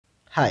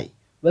Hi,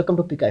 welcome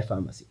to Pikai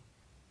Pharmacy.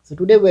 So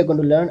today we are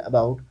going to learn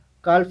about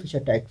Karl Fischer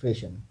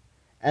titration,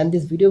 and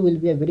this video will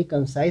be a very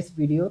concise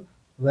video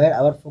where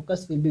our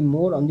focus will be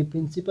more on the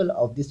principle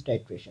of this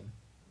titration.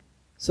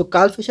 So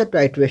Karl Fischer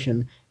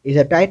titration is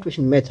a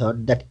titration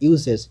method that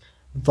uses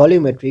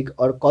volumetric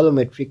or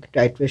coulometric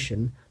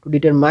titration to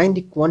determine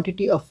the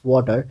quantity of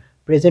water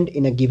present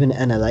in a given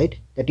analyte,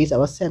 that is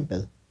our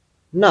sample.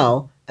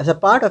 Now, as a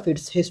part of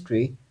its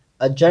history,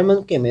 a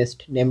German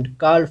chemist named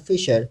Karl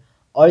Fischer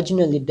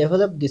originally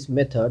developed this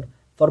method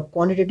for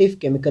quantitative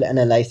chemical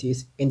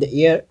analysis in the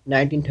year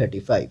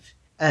 1935.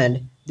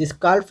 And this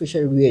Karl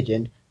Fischer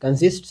reagent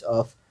consists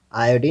of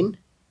iodine,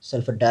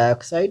 sulfur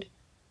dioxide,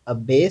 a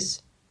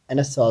base, and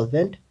a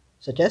solvent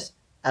such as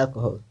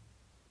alcohol.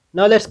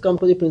 Now let's come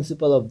to the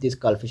principle of this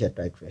Karl Fischer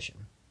titration.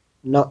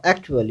 Now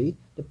actually,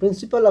 the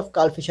principle of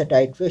Karl Fischer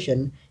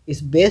titration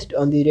is based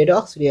on the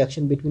redox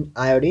reaction between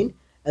iodine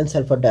and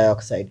sulfur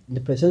dioxide in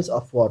the presence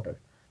of water.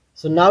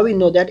 So now we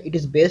know that it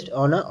is based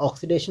on an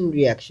oxidation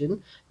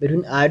reaction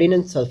between iodine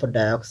and sulfur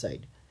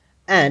dioxide.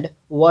 And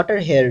water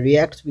here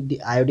reacts with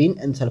the iodine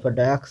and sulfur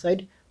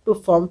dioxide to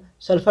form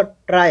sulfur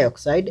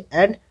trioxide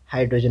and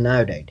hydrogen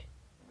iodide.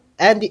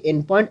 And the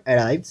endpoint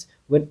arrives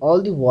when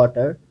all the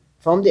water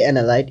from the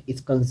analyte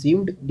is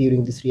consumed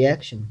during this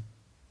reaction.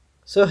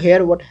 So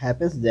here what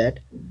happens that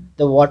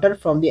the water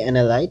from the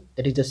analyte,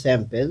 that is the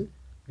sample,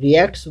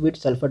 reacts with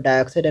sulfur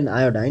dioxide and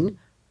iodine,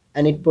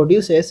 and it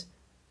produces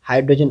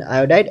hydrogen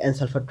iodide and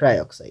sulfur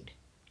trioxide.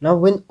 Now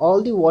when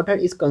all the water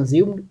is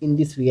consumed in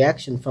this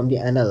reaction from the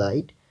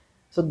analyte,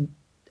 so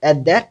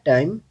at that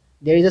time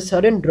there is a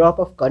sudden drop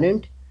of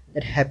current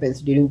that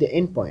happens during the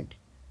endpoint.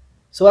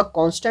 So a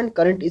constant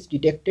current is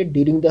detected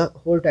during the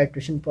whole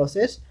titration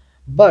process,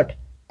 but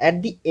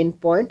at the end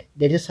point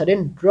there is a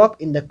sudden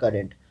drop in the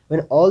current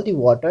when all the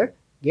water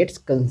gets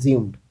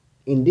consumed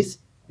in this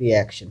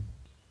reaction.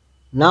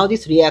 Now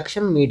this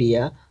reaction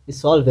media, the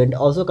solvent,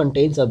 also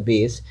contains a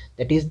base,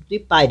 that is the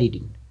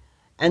pyridine,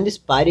 and this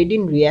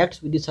pyridine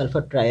reacts with the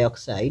sulfur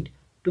trioxide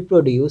to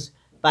produce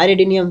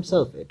pyridinium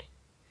sulfate.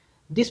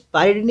 This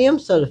pyridinium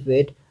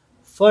sulfate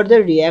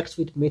further reacts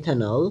with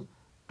methanol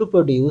to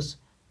produce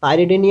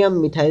pyridinium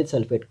methyl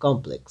sulfate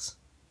complex.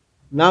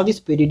 Now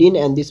this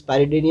pyridine and this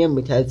pyridinium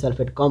methyl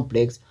sulfate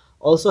complex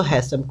also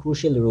has some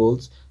crucial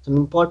roles, some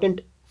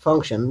important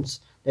functions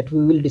that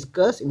we will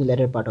discuss in the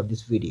later part of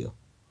this video.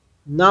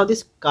 Now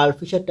this Karl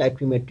Fischer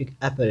titrimetric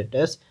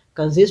apparatus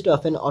consists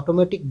of an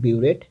automatic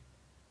burette,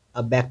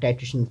 a back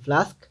titration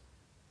flask,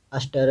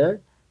 a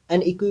stirrer,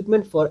 and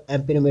equipment for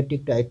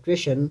amperometric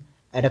titration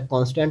at a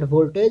constant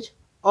voltage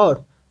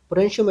or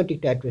potentiometric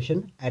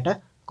titration at a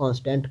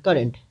constant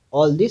current.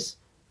 All this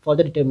for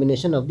the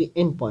determination of the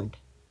endpoint.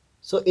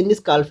 So in this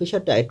Karl Fischer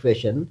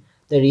titration,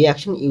 the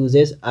reaction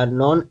uses a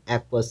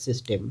non-aqueous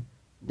system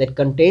that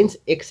contains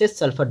excess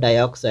sulfur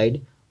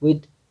dioxide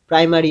with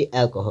primary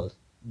alcohol.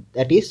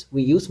 That is,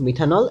 we use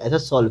methanol as a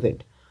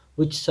solvent,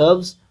 which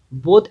serves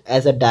both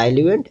as a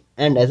diluent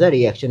and as a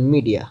reaction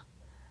media.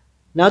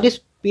 Now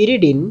this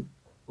pyridine,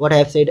 what I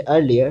have said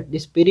earlier,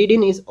 this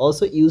pyridine is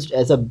also used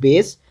as a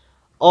base,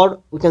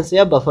 or we can say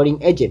a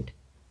buffering agent.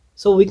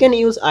 So we can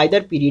use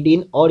either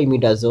pyridine or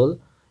imidazole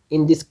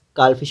in this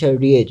Karl Fischer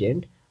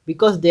reagent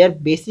because they are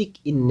basic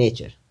in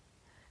nature,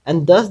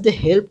 and thus they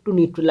help to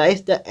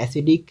neutralize the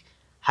acidic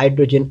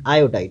hydrogen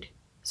iodide.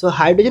 So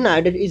hydrogen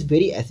iodide is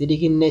very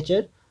acidic in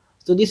nature,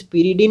 so this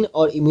pyridine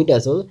or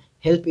imidazole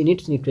help in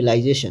its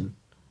neutralization.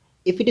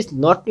 If it is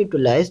not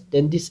neutralized,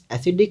 then this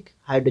acidic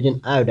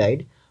hydrogen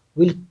iodide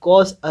will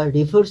cause a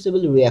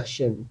reversible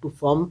reaction to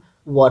form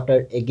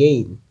water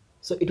again.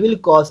 So it will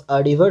cause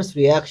a reverse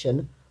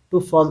reaction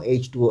to form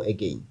H2O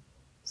again.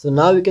 So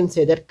now we can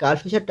say that Karl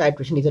Fischer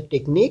titration is a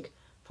technique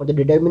for the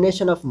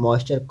determination of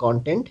moisture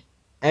content,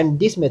 and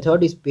this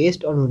method is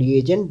based on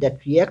reagent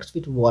that reacts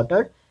with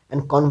water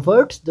and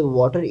converts the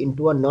water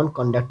into a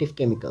non-conductive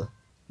chemical.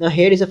 Now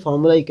here is a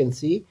formula you can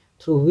see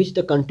through which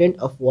the content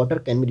of water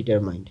can be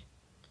determined.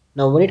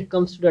 Now when it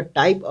comes to the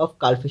type of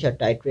Karl Fischer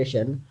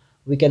titration,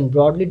 we can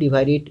broadly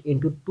divide it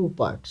into two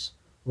parts.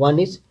 One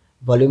is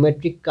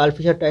volumetric Karl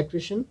Fischer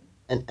titration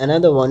and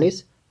another one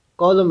is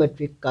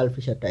coulometric Karl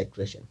Fischer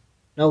titration.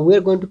 Now we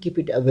are going to keep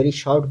it a very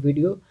short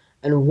video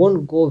and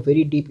won't go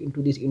very deep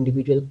into these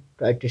individual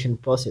titration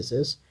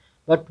processes,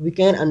 but we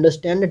can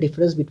understand the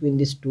difference between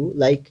these two.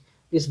 Like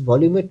this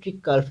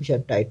volumetric Karl Fischer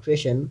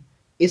titration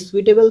is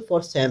suitable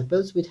for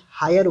samples with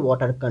higher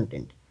water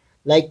content,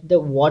 like the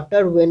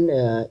water when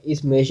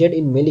is measured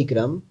in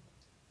milligram,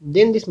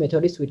 then this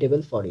method is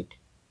suitable for it.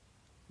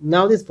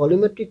 Now this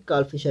volumetric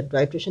Karl Fischer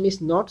titration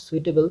is not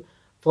suitable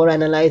for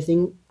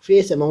analyzing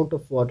trace amount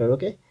of water.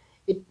 Okay,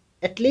 it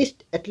at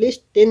least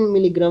 10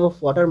 milligram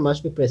of water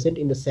must be present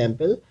in the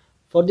sample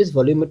for this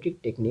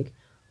volumetric technique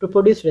to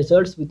produce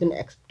results with an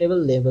acceptable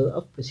level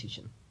of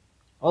precision.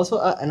 Also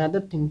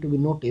another thing to be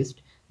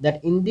noticed,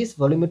 that in this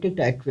volumetric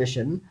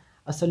titration,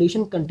 a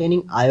solution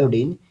containing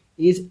iodine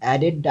is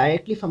added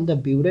directly from the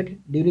burette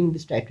during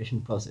this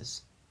titration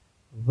process,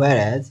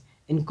 whereas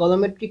in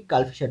coulometric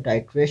Karl Fischer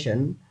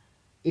titration,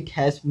 it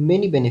has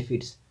many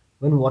benefits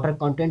when water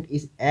content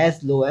is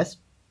as low as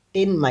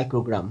 10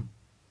 microgram.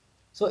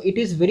 So it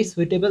is very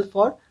suitable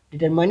for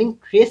determining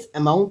trace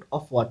amount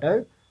of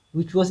water,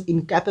 which was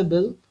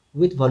incapable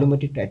with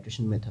volumetric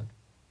titration method.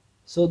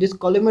 So this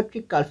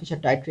coulometric Karl Fischer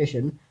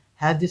titration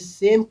has the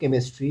same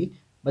chemistry,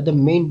 but the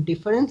main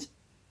difference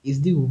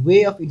is the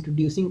way of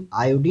introducing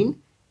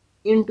iodine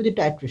into the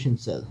titration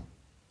cell.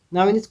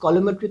 Now in this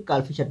coulometric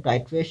Karl Fischer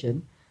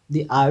titration,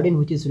 the iodine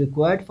which is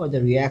required for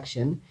the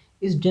reaction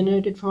is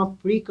generated from a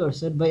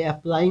precursor by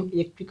applying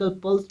electrical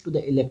pulse to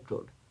the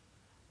electrode.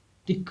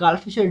 The Karl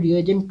Fischer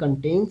reagent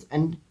contains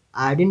an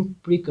iodine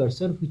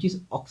precursor which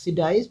is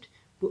oxidized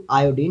to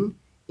iodine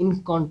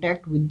in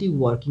contact with the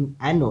working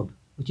anode,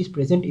 which is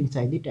present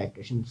inside the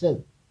titration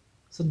cell.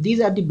 So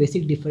these are the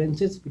basic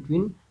differences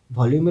between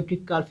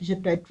volumetric Karl Fischer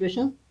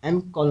titration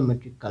and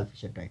coulometric Karl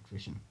Fischer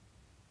titration.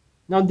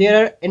 Now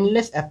there are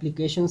endless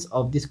applications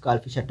of this Karl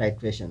Fischer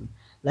titration,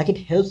 like it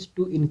helps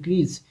to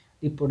increase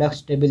the product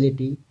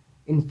stability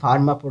in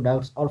pharma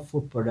products or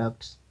food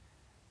products.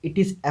 It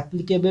is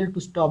applicable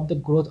to stop the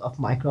growth of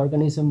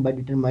microorganisms by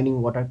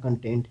determining water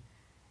content.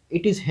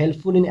 It is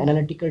helpful in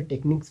analytical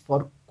techniques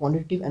for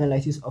quantitative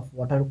analysis of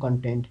water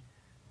content.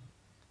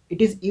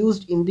 It is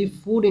used in the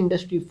food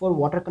industry for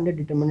water content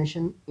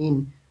determination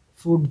in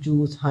fruit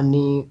juice,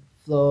 honey,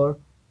 flour,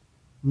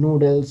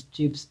 noodles,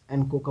 chips,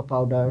 and cocoa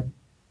powder.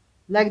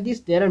 Like this,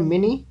 there are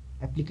many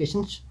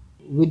applications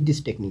with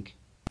this technique.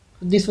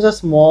 This was a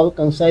small,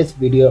 concise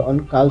video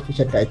on Karl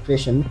Fischer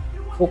titration,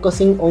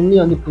 focusing only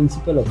on the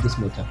principle of this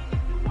method.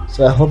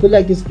 So I hope you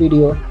like this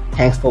video.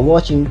 Thanks for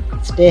watching.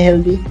 Stay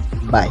healthy.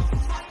 Bye.